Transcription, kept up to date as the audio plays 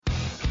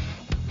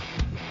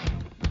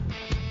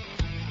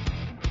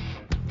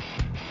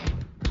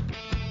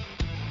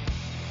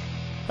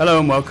Hello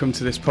and welcome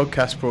to this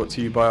podcast brought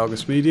to you by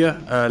Argus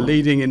Media, a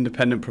leading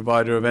independent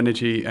provider of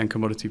energy and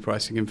commodity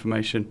pricing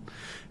information.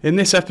 In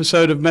this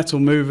episode of Metal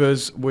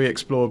Movers, we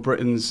explore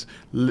Britain's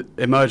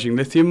emerging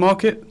lithium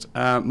market.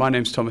 My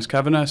name's Thomas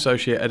Kavanagh,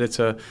 Associate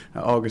Editor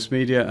at Argus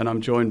Media, and I'm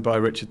joined by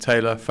Richard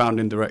Taylor,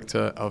 Founding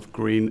Director of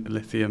Green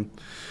Lithium.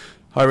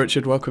 Hi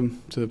Richard,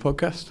 welcome to the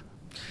podcast.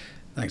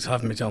 Thanks for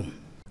having me, Tom.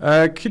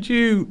 Could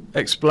you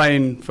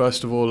explain,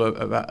 first of all,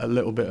 a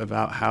little bit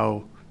about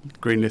how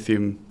Green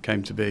Lithium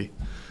came to be?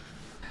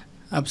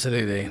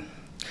 Absolutely.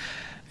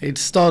 It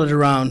started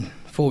around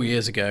 4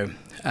 years ago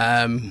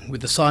with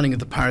the signing of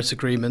the Paris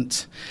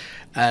Agreement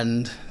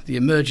and the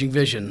emerging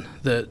vision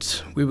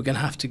that we were going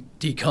to have to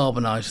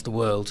decarbonise the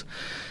world.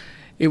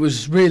 It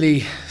was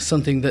really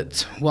something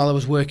that while I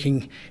was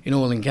working in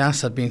oil and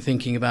gas I'd been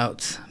thinking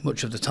about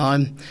much of the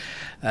time.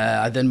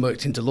 I then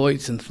worked in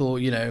Deloitte and thought,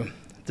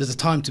 there's a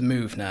time to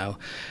move now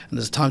and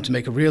there's a time to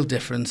make a real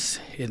difference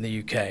in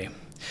the UK.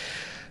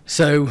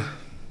 So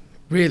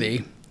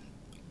really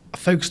I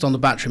focused on the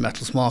battery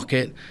metals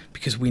market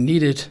because we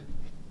needed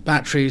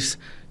batteries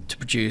to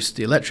produce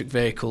the electric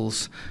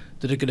vehicles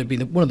that are going to be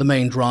one of the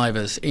main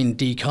drivers in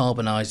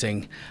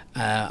decarbonising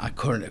our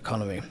current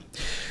economy.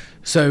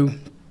 So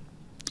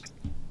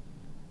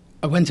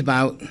I went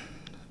about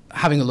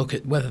having a look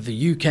at whether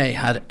the UK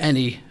had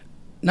any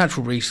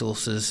natural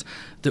resources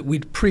that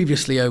we'd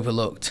previously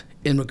overlooked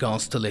in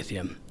regards to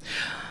lithium.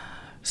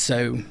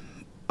 So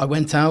I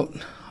went out,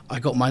 I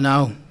got my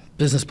now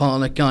business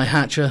partner Guy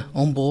Hatcher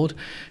on board,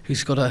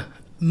 who's got a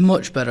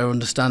much better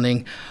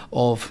understanding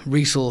of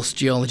resource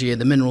geology in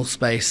the mineral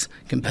space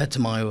compared to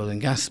my oil and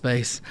gas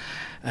space.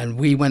 And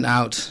we went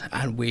out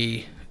and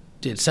we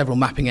did several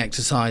mapping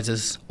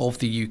exercises of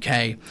the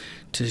UK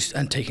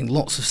and taking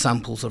lots of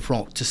samples of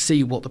rock to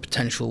see what the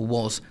potential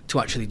was to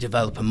actually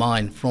develop a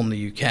mine from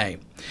the UK.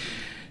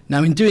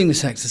 Now in doing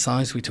this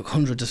exercise we took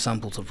hundreds of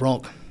samples of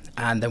rock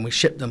and then we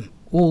shipped them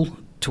all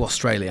to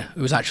Australia.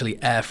 It was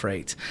actually air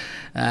freight.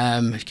 You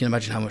can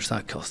imagine how much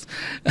that cost.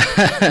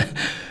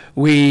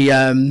 We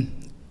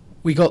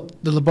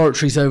got the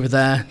laboratories over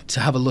there to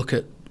have a look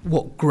at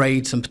what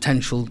grades and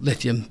potential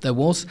lithium there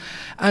was,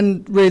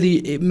 and really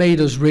it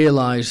made us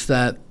realise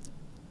that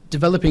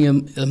developing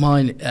a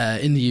mine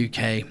in the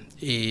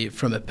UK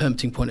from a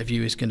permitting point of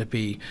view is going to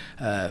be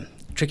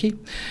tricky.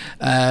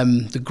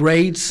 The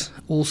grades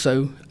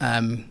also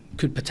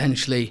could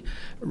potentially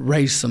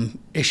raise some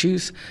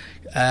issues,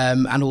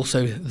 and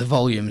also the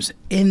volumes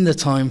in the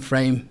time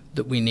frame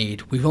that we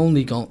need. We've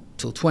only got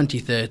till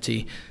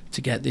 2030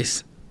 to get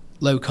this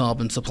low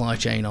carbon supply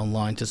chain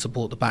online to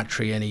support the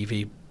battery and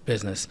EV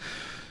business.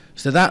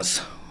 So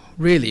that's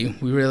really,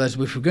 we realised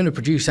if we're going to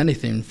produce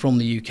anything from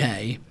the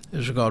UK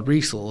as regard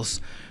resource,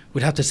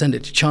 we'd have to send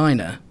it to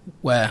China,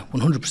 where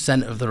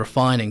 100% of the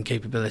refining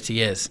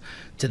capability is,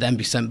 to then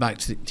be sent back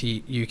to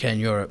UK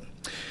and Europe.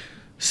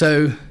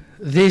 So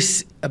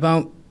this,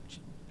 about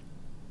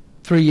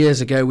 3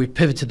 years ago, we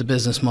pivoted the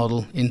business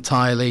model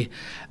entirely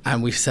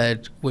and we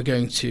said we're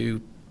going to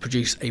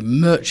produce a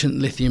merchant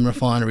lithium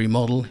refinery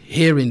model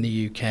here in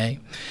the UK.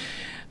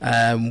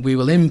 We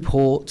will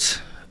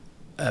import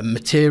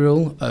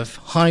material of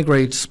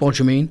high-grade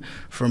spodumene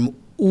from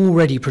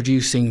already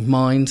producing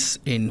mines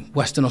in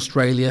Western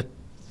Australia,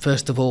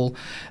 first of all,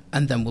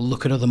 and then we'll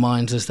look at other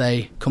mines as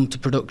they come to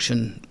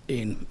production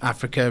in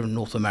Africa and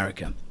North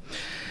America.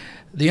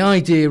 The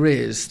idea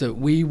is that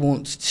we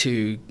want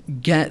to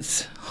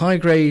get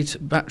high-grade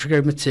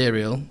battery-grade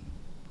material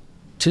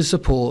to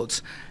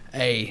support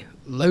a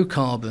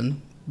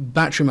low-carbon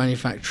battery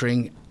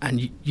manufacturing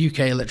and UK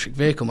electric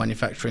vehicle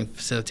manufacturing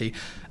facility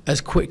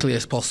as quickly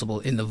as possible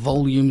in the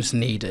volumes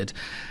needed,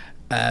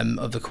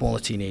 of the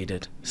quality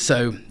needed.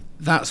 So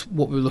that's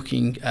what we're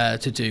looking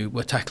to do.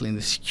 We're tackling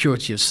the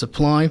security of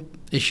supply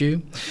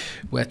issue.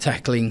 We're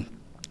tackling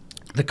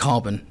the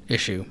carbon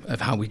issue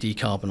of how we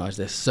decarbonise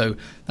this. So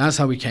that's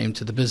how we came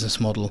to the business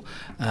model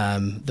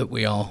that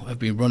we have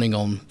been running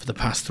on for the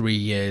past 3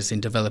 years in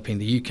developing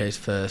the UK's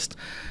first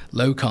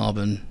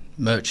low-carbon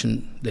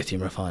merchant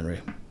lithium refinery.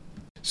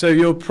 So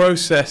your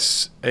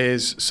process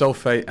is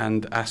sulfate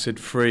and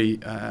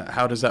acid-free.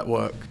 How does that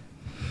work?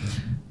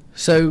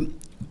 So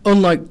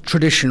unlike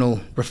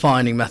traditional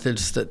refining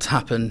methods that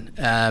happen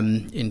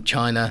in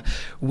China,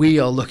 we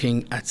are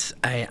looking at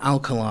an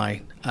alkali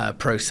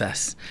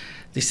process.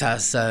 This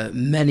has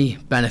many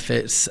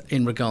benefits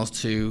in regards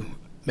to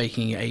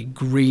making a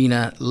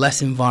greener,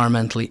 less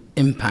environmentally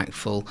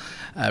impactful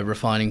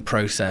refining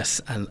process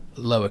and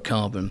lower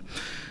carbon.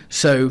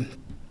 So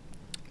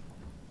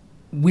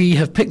we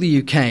have picked the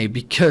UK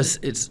because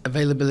its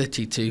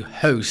availability to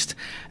host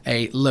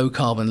a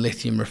low-carbon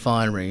lithium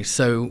refinery.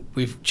 So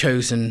we've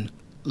chosen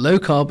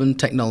low-carbon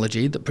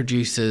technology that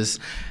produces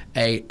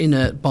a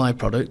inert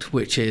byproduct,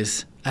 which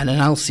is an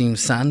analcime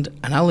sand,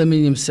 an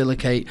aluminium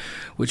silicate,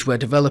 which we're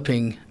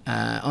developing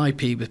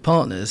IP with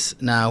partners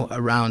now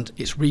around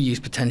its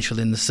reuse potential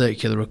in the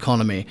circular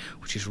economy,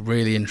 which is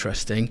really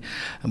interesting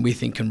and we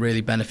think can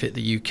really benefit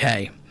the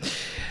UK.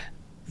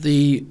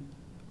 The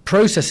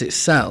process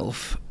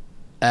itself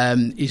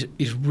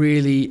is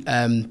really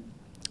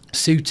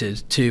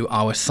suited to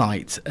our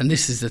site. And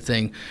this is the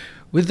thing.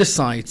 With the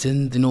site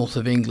in the north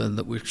of England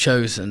that we've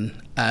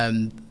chosen,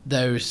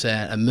 there is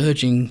an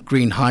emerging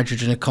green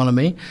hydrogen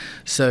economy.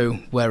 So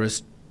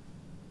whereas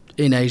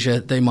in Asia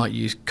they might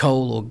use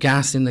coal or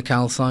gas in the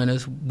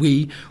calciners,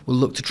 we will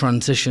look to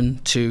transition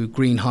to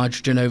green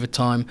hydrogen over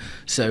time,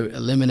 so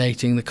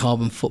eliminating the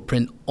carbon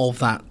footprint of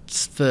that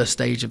first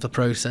stage of the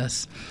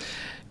process.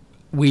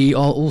 We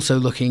are also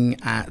looking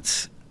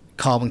at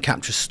carbon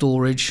capture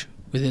storage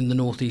within the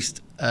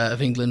northeast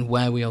of England,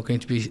 where we are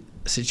going to be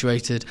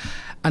situated,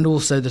 and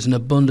also there's an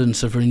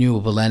abundance of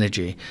renewable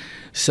energy.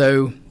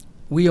 So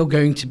we are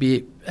going to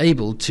be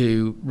able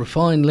to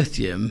refine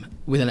lithium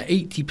with an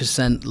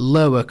 80%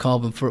 lower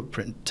carbon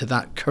footprint to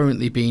that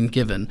currently being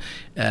given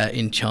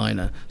in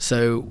China.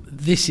 So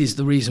this is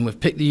the reason we've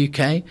picked the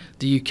UK.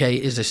 The UK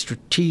is a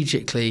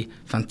strategically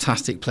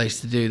fantastic place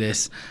to do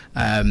this,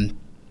 and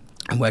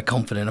we're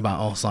confident about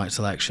our site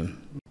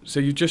selection. So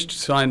you just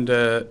signed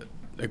a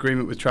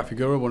agreement with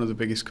Trafigura, one of the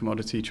biggest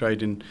commodity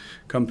trading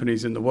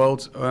companies in the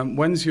world.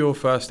 When's your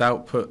first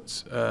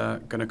output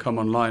going to come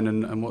online,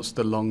 and what's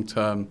the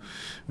long-term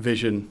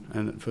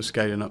vision for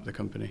scaling up the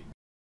company?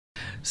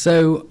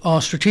 So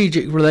our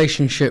strategic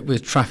relationship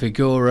with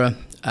Trafigura,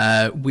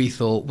 we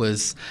thought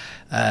was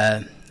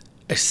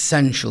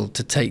essential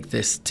to take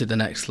this to the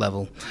next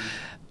level.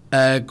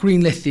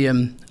 Green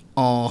Lithium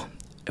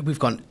we've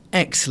got an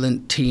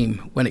excellent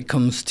team when it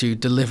comes to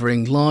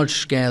delivering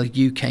large-scale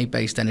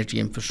UK-based energy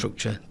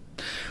infrastructure.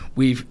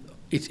 It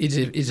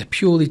is a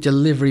purely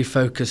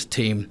delivery-focused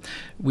team.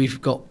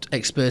 We've got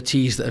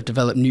expertise that have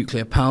developed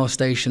nuclear power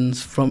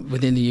stations from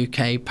within the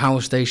UK,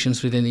 power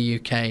stations within the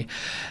UK,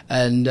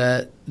 and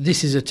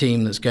this is a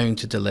team that's going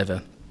to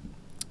deliver.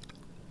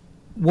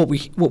 What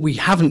we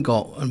haven't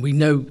got, and we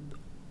know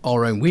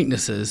our own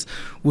weaknesses,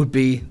 would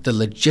be the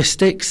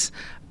logistics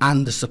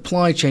and the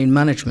supply chain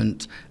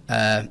management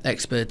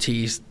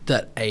expertise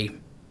that a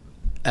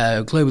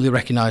globally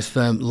recognised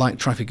firm like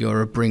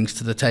Trafigura brings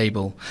to the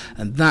table.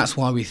 And that's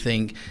why we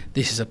think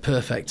this is a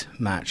perfect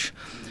match.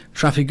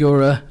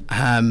 Trafigura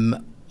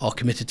are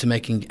committed to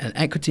making an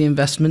equity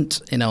investment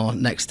in our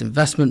next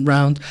investment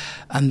round,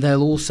 and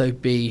they'll also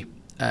be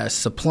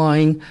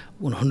supplying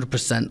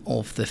 100%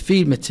 of the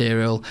feed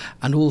material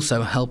and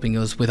also helping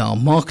us with our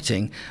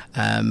marketing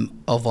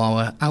of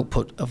our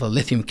output of our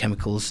lithium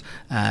chemicals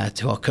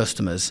to our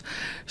customers.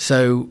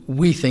 So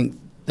we think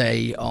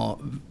they are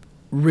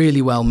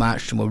really well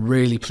matched, and we're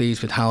really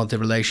pleased with how the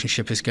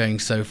relationship is going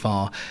so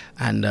far,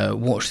 and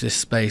watch this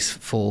space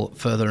for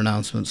further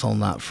announcements on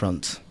that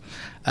front.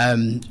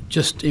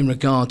 Just in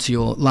regard to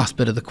your last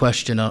bit of the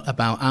question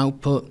about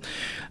output,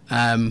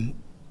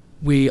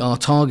 we are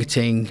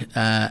targeting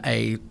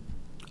a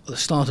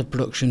start of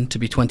production to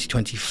be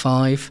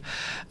 2025.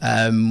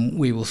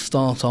 We will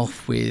start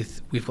off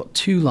with, we've got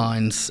 2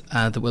 lines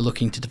that we're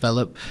looking to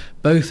develop,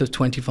 both of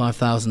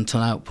 25,000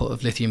 tonne output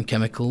of lithium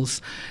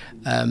chemicals.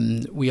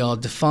 We are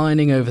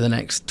defining over the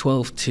next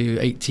 12 to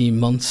 18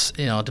 months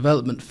in our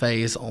development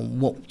phase on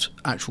what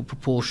actual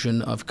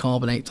proportion of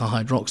carbonate to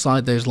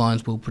hydroxide those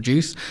lines will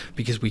produce,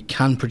 because we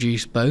can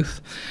produce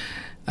both.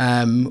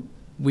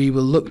 We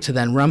will look to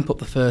then ramp up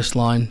the first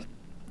line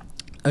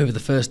over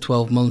the first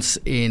 12 months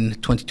in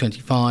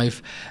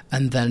 2025,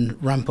 and then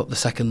ramp up the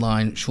second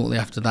line shortly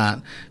after that.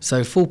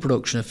 So full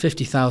production of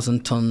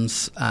 50,000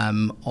 tonnes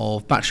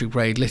of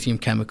battery-grade lithium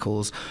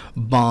chemicals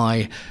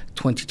by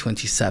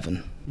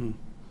 2027.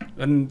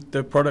 And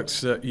the products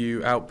that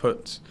you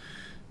output,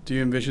 do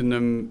you envision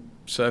them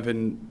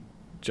serving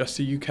just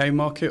the UK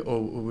market,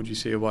 or would you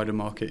see a wider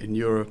market in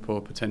Europe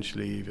or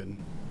potentially even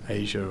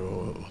Asia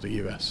or the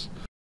US?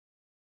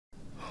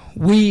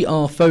 We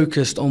are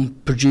focused on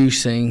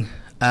producing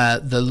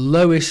the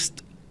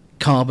lowest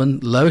carbon,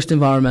 lowest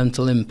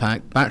environmental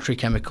impact battery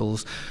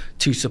chemicals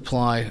to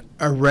supply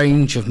a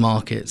range of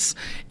markets.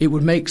 It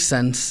would make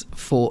sense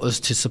for us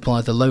to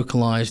supply the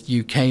localised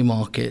UK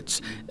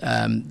markets,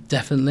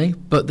 definitely,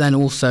 but then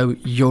also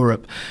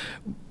Europe.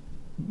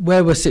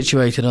 Where we're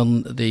situated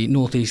on the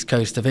northeast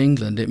coast of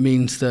England, it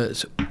means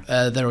that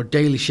there are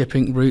daily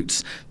shipping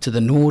routes to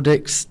the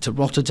Nordics, to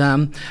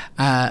Rotterdam,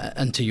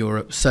 and to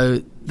Europe.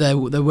 So there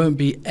won't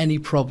be any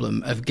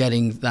problem of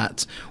getting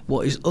that,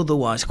 what is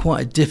otherwise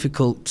quite a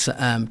difficult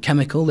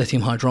chemical,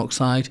 lithium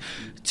hydroxide,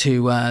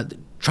 to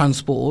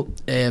transport,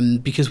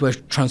 because we're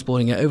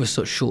transporting it over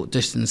such short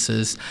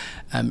distances.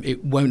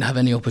 It won't have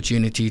any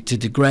opportunity to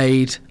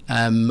degrade,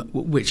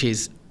 which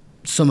is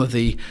some of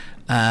the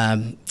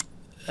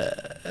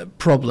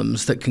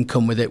problems that can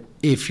come with it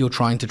if you're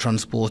trying to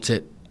transport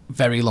it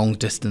very long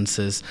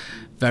distances,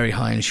 very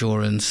high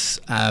insurance.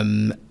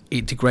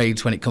 It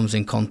degrades when it comes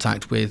in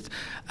contact with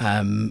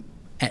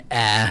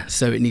air,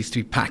 so it needs to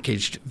be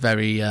packaged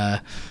very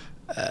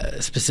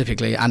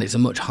specifically, and it's a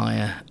much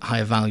higher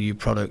value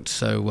product.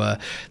 So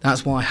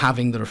that's why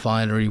having the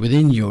refinery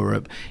within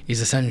Europe is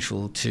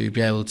essential to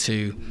be able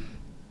to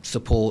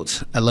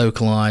support a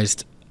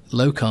localised,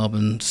 low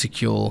carbon,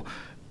 secure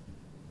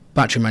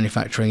battery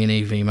manufacturing and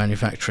EV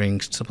manufacturing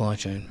supply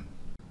chain.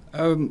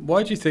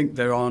 Why do you think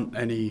there aren't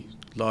any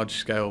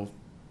large-scale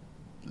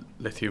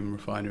lithium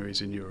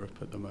refineries in Europe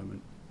at the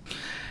moment?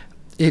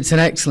 It's an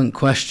excellent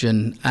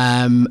question,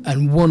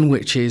 and one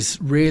which is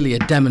really a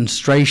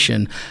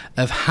demonstration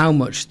of how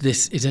much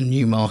this is a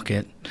new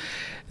market.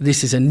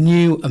 This is a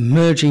new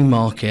emerging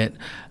market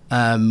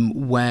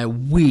where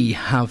we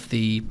have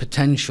the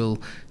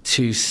potential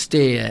to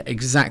steer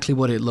exactly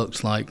what it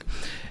looks like.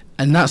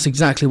 And that's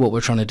exactly what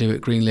we're trying to do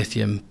at Green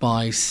Lithium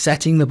by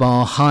setting the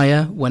bar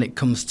higher when it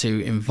comes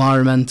to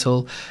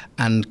environmental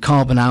and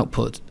carbon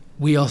output.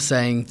 We are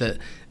saying that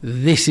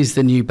this is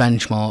the new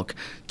benchmark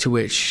to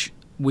which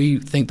we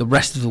think the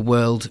rest of the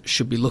world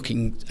should be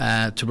looking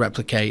to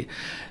replicate,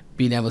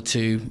 being able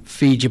to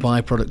feed your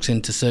byproducts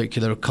into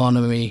circular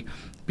economy,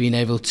 being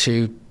able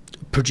to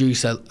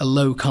produce a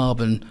low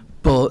carbon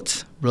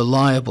but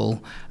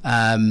reliable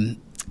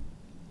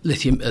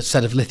a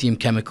set of lithium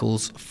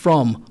chemicals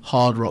from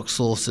hard rock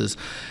sources.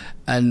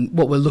 And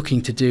what we're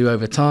looking to do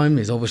over time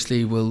is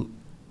obviously we're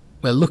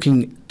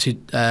looking to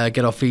get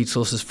our feed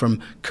sources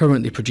from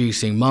currently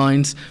producing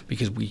mines,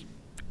 because we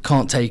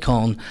can't take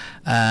on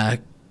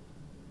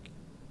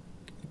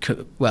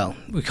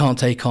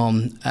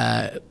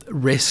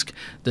risk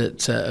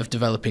that of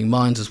developing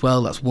mines as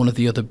well. That's one of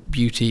the other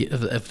beauty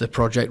of the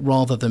project.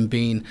 Rather than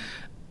being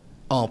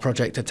our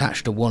project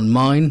attached to one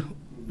mine,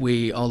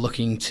 we are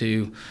looking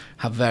to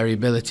have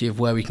variability of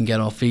where we can get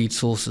our feed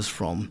sources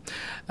from.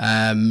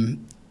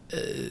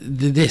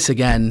 This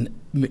again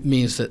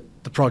means that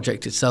the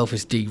project itself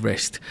is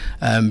de-risked,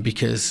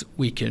 because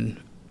we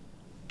can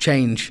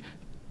change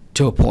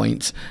to a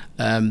point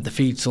the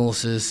feed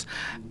sources,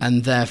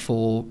 and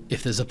therefore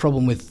if there's a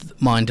problem with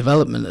mine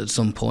development at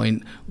some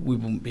point, we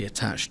won't be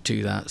attached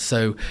to that.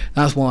 So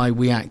that's why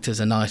we act as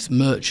a nice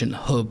merchant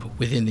hub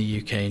within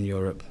the UK and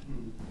Europe.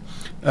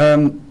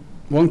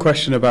 One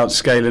question about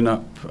scaling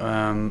up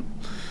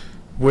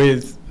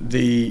with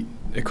the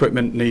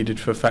equipment needed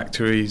for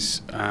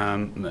factories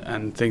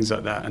and things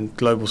like that, and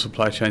global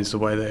supply chains the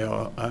way they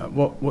are.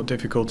 What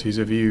difficulties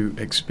have you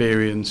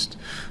experienced,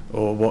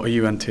 or what are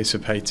you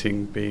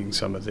anticipating being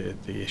some of the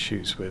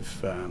issues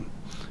with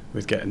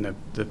getting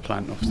the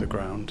plant off the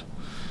ground?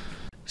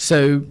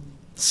 So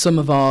some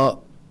of our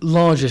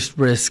largest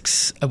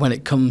risks when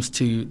it comes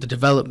to the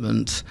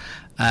development,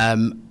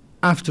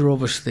 after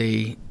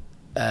obviously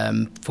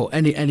for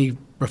any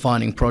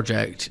refining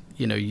project,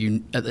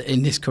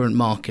 in this current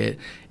market,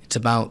 it's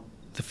about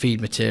the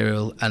feed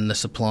material and the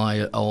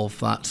supply of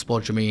that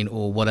spodumene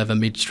or whatever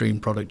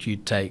midstream product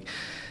you'd take.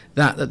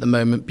 That at the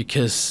moment,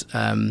 because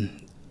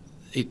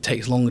it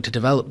takes longer to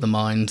develop the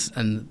mines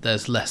and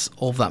there's less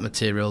of that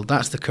material,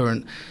 that's the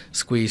current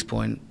squeeze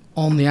point.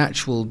 On the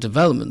actual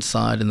development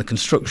side and the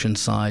construction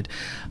side,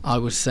 I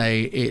would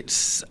say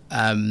it's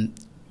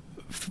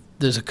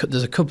there's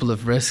a couple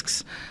of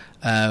risks.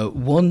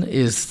 One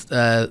is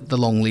the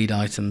long lead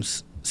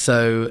items.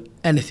 So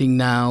anything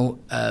now,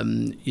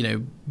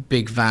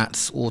 big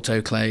vats,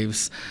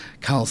 autoclaves,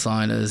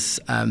 calciners,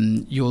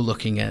 you're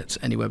looking at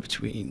anywhere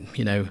between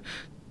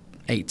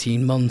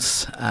 18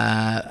 months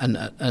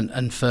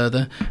and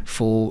further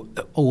for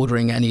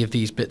ordering any of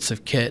these bits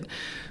of kit.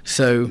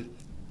 So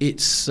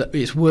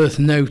it's worth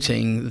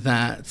noting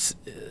that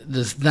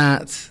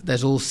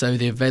there's also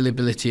the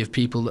availability of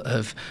people that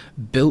have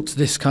built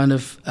this kind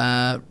of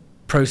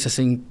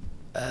processing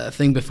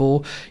thing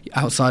before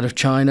outside of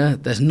China.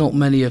 There's not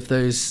many of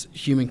those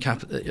human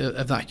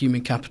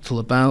capital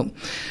about.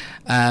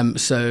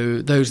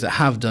 So those that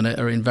have done it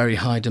are in very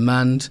high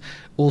demand.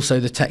 Also,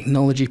 the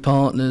technology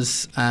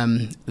partners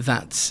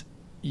that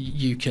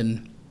you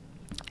can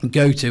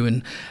go to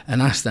and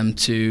ask them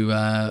to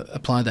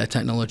apply their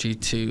technology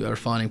to a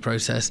refining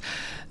process,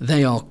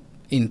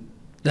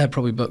 they're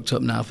probably booked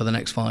up now for the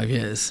next 5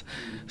 years.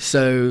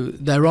 So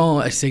there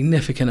are a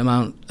significant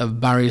amount of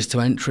barriers to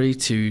entry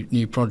to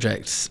new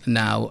projects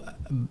now.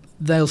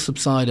 They'll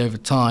subside over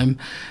time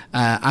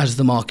as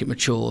the market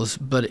matures,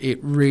 but it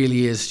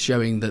really is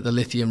showing that the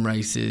lithium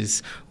race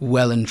is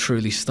well and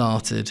truly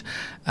started,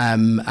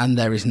 and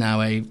there is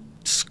now a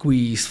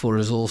squeeze for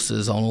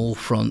resources on all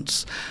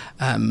fronts.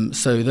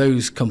 So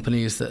those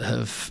companies that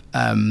have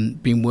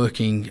been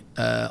working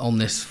on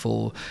this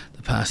for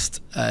the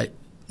past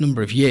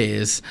number of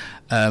years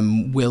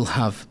will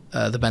have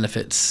the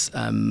benefits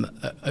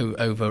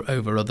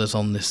over others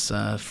on this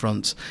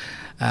front.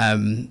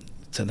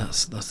 So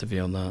that's the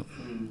view on that.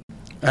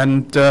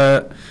 And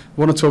I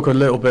want to talk a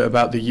little bit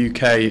about the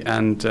UK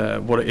and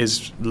what it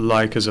is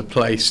like as a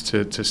place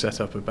to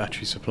set up a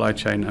battery supply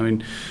chain. I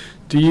mean,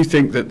 do you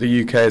think that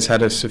the UK has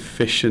had a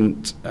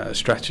sufficient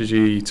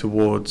strategy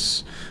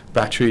towards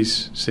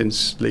batteries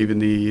since leaving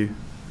the EU?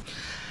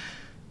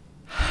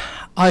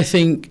 I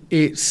think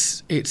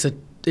it's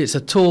a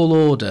tall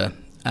order,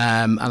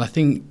 and I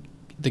think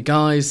the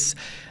guys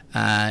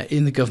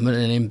in the government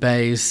and in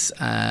BEIS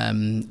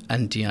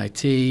and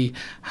DIT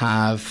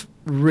have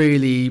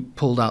really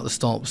pulled out the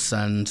stops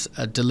and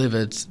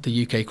delivered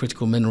the UK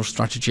Critical Mineral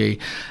Strategy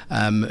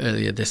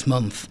earlier this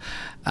month.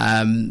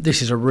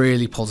 This is a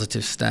really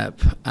positive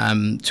step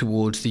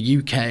towards the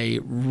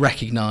UK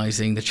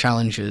recognising the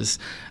challenges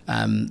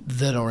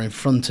that are in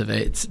front of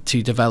it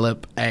to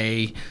develop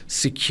a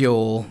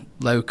secure,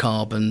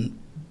 low-carbon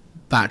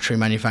battery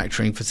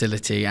manufacturing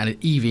facility and an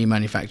EV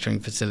manufacturing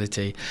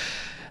facility.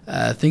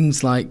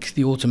 Things like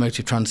the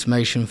Automotive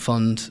Transformation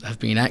Fund have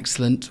been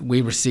excellent.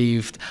 We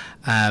received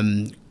a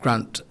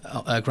grant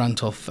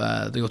off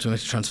the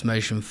Automotive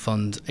Transformation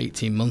Fund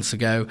 18 months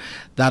ago.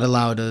 That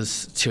allowed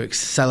us to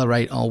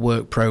accelerate our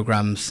work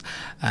programmes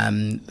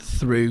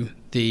through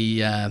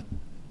the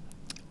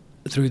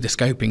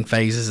scoping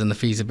phases and the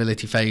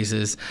feasibility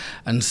phases,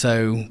 and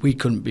so we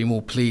couldn't be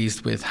more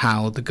pleased with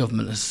how the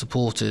government has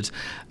supported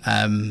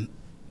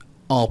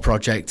our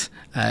project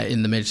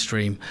in the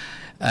midstream.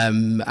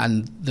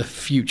 And the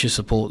future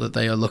support that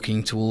they are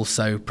looking to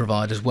also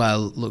provide as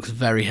well looks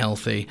very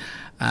healthy.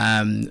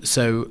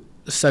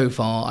 So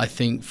far, I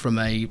think from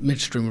a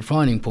midstream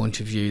refining point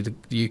of view,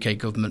 the UK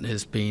government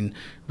has been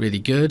really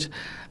good.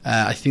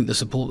 I think the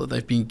support that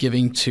they've been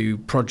giving to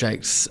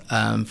projects,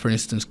 for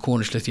instance,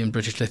 Cornish Lithium,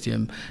 British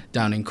Lithium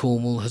down in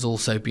Cornwall, has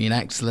also been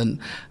excellent,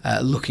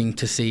 looking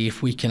to see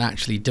if we can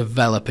actually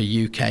develop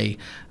a UK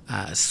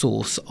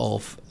source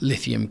of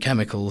lithium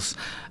chemicals.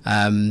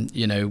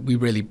 We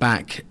really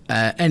back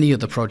any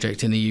other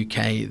project in the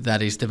UK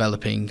that is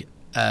developing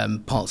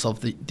parts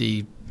of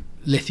the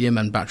lithium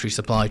and battery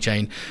supply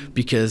chain,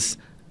 because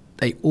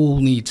they all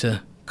need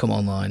to come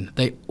online.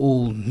 They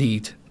all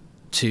need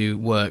to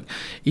work.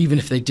 Even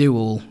if they do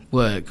all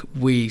work,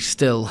 we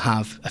still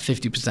have a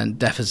 50%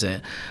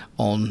 deficit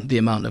on the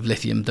amount of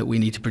lithium that we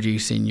need to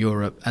produce in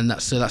Europe, and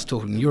that's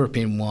talking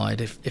European wide.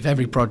 If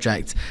every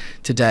project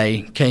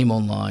today came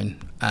online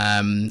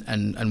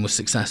and was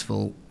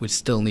successful, we'd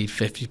still need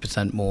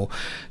 50% more.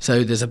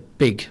 So there's a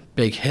big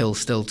hill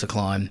still to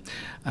climb.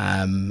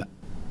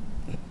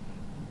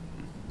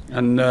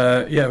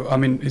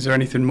 Is there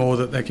anything more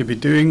that they could be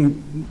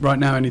doing right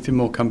now? Anything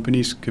more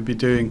companies could be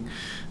doing,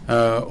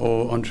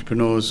 or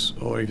entrepreneurs,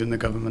 or even the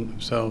government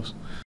themselves?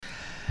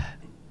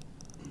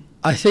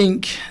 I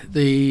think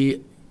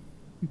the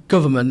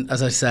government,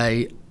 as I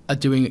say, are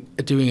doing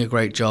a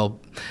great job.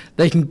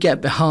 They can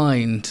get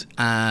behind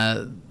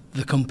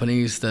the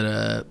companies that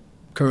are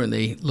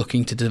currently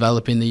looking to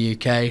develop in the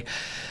UK.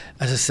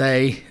 As I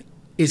say,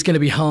 it's going to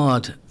be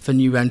hard for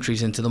new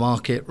entries into the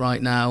market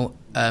right now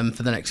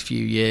for the next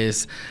few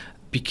years,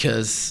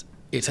 because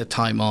it's a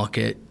tight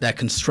market. They're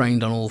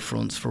constrained on all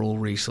fronts for all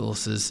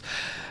resources,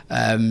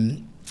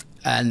 and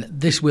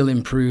this will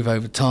improve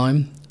over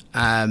time.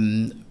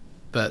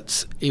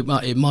 But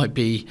it might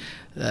be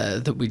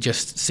that we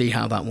just see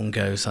how that one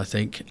goes, I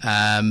think.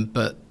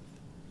 But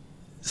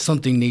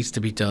something needs to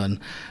be done,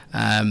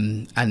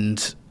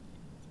 and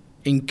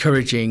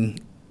encouraging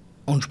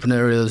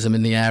entrepreneurialism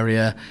in the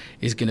area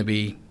is going to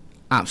be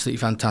absolutely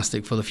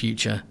fantastic for the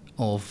future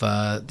of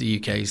the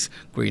UK's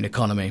green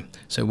economy.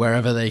 So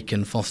wherever they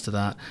can foster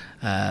that,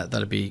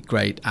 that'd be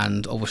great.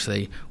 And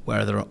obviously,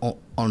 where there are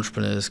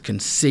entrepreneurs can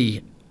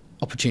see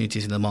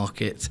opportunities in the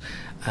market,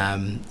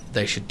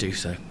 they should do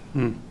so.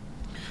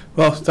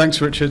 Well,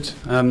 thanks, Richard.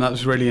 That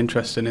was a really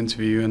interesting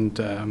interview, and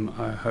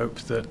I hope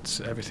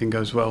that everything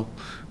goes well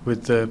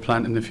with the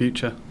plant in the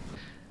future.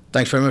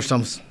 Thanks very much,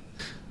 Thomas.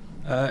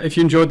 If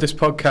you enjoyed this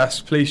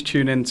podcast, please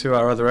tune in to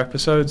our other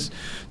episodes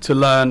to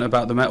learn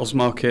about the metals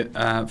market.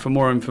 For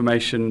more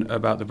information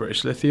about the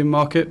British lithium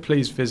market,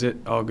 please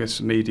visit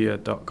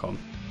argusmedia.com.